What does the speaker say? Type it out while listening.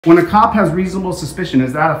When a cop has reasonable suspicion,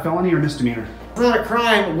 is that a felony or misdemeanor? It's not a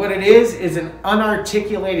crime. What it is an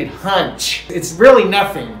unarticulated hunch. It's really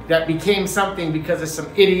nothing that became something because of some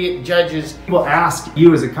idiot judges. People ask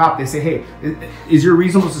you as a cop, they say, hey, is your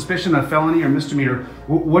reasonable suspicion a felony or misdemeanor?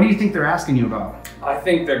 What do you think they're asking you about? I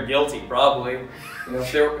think they're guilty, probably. You know,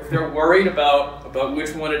 if they're worried about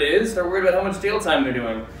which one it is, they're worried about how much jail time they're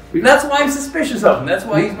doing. And that's why I'm suspicious of him. That's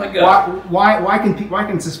why he's my guy. Why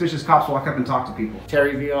can suspicious cops walk up and talk to people?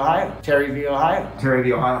 Terry v. Ohio. Terry v. Ohio. Terry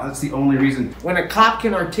v. Ohio. That's the only reason. When a cop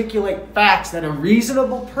can articulate facts that a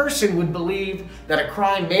reasonable person would believe that a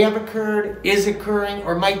crime may have occurred, is occurring,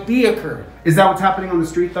 or might be occurring. Is that what's happening on the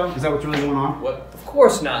street, though? Is that what's really going on? What? Of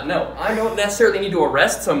course not. No, I don't necessarily need to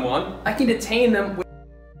arrest someone. I can detain them.